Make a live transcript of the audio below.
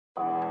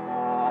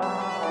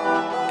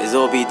It's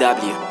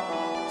OBW.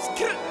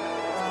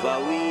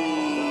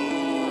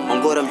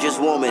 On God, I'm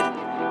just warming.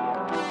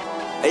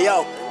 Hey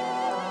yo,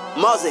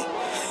 Mozzie.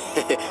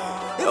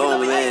 Oh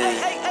man.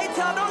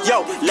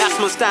 Yo, last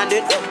man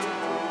standing.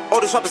 All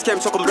these rappers came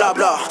talking blah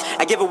blah.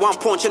 I give it one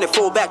punch and they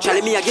fall back.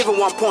 Charlie me, I give it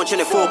one punch and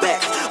they fall back.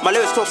 My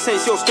lyrics talk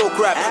sense, yo, still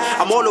crap.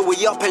 I'm all the way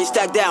up and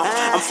stacked down.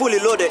 I'm fully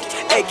loaded.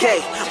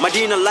 AK,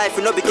 Madina life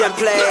and no begin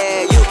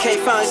play. UK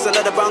fans,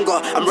 another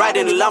banger. I'm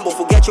riding the Lambo,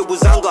 forget your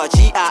Buzanga.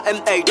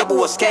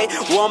 G-I-M-A-double-S-K.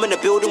 Warm in the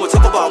building, we'll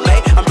talk about me.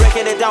 I'm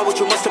breaking it down with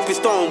your masterpiece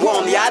stone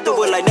warm. Yeah, I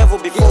do it like never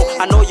before.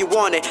 I know you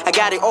want it. I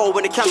got it all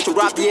when it comes to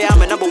rap. Yeah,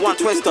 I'm a #1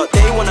 twister.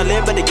 They wanna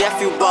live, but they get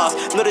few bars.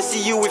 Not to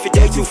see you if you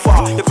day too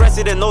far. The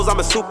president knows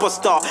I'm a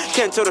superstar.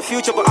 Can't tell the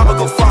future, but I'ma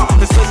go far.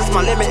 The space is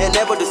my limit and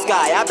never the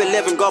sky. I've been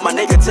living God, my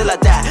nigga, till I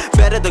die.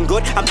 Better than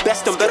good, I'm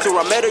best and better.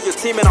 I'm better your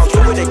team and I'll do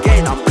it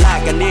again. I'm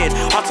black and in,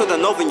 hotter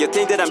than oven. You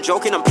think that I'm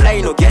joking? I'm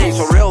playing no games.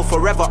 For real,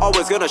 forever,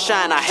 always gonna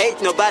shine. I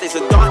hate nobody,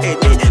 so don't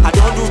hate me. I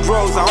don't do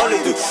drugs, I only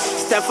do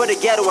stand for the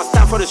ghetto, I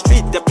stand for the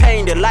street. The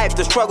pain, the life,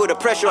 the struggle, the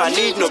pressure. I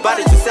need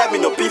nobody to set me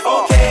no beef.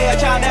 Okay, I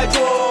try that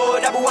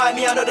joke. That's why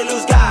me, I know the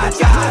lose God.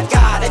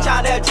 I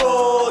try that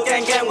joke.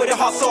 Gang with the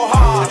hustle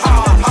hard.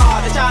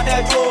 I try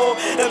that joke.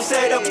 Them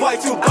say the boy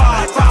too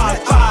bad. I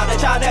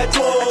try that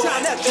joke.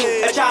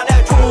 I try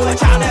that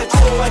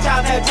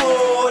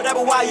joke. That's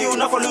why you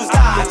not for lose God.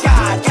 I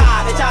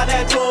try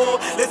that joke.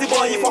 Lazy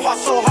boy, you for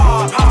hustle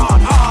hard.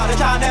 I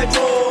try that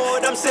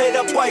joke. Them say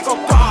the boy go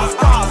pass.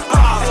 I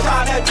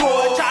try that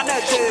joke.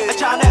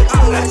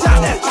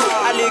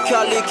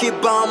 I lick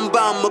it, bam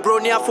bam. My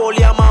brony, I fall,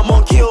 yeah, my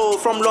monkey.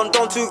 From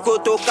London to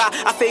Kotoka,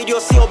 I fade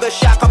your seal, but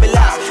shack, I'm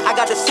last. I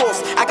got the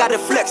sauce, I got the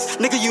flex.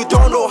 Nigga, you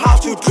don't know how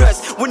to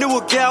dress. When you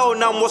a girl,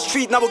 now I'm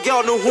street, now a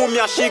girl know whom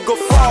ya she go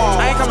fall.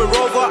 I ain't coming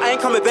Rover, I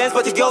ain't coming Benz,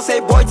 but the girl say,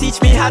 boy,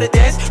 teach me how to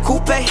dance.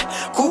 Coupe.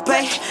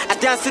 I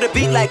dance to the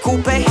beat like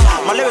coupe.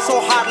 My lyrics so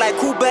hard like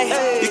coupe.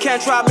 You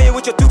can't try me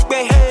with your toupe,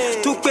 boy.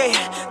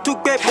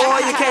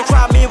 You can't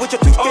try me with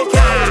your toupe. Okay,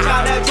 I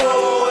try that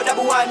joke. That's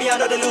why me, I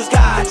know the lose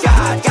God.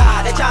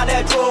 I try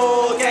that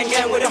joke.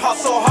 Gang with the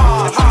hustle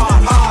hard.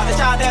 I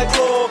try that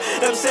joke.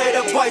 Them say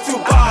the boy too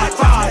bad.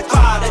 I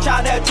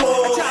try that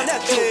joke. I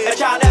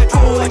try that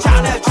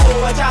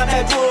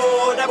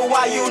joke. That's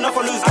why you not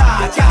for lose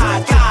God.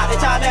 I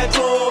try that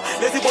joke.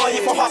 Lazy boy,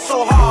 you for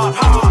hustle hard.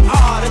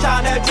 I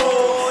try that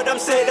joke. Them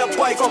say the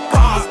boy go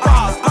pass. I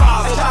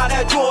try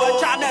that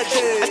joke.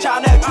 I try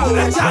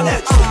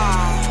that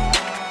joke.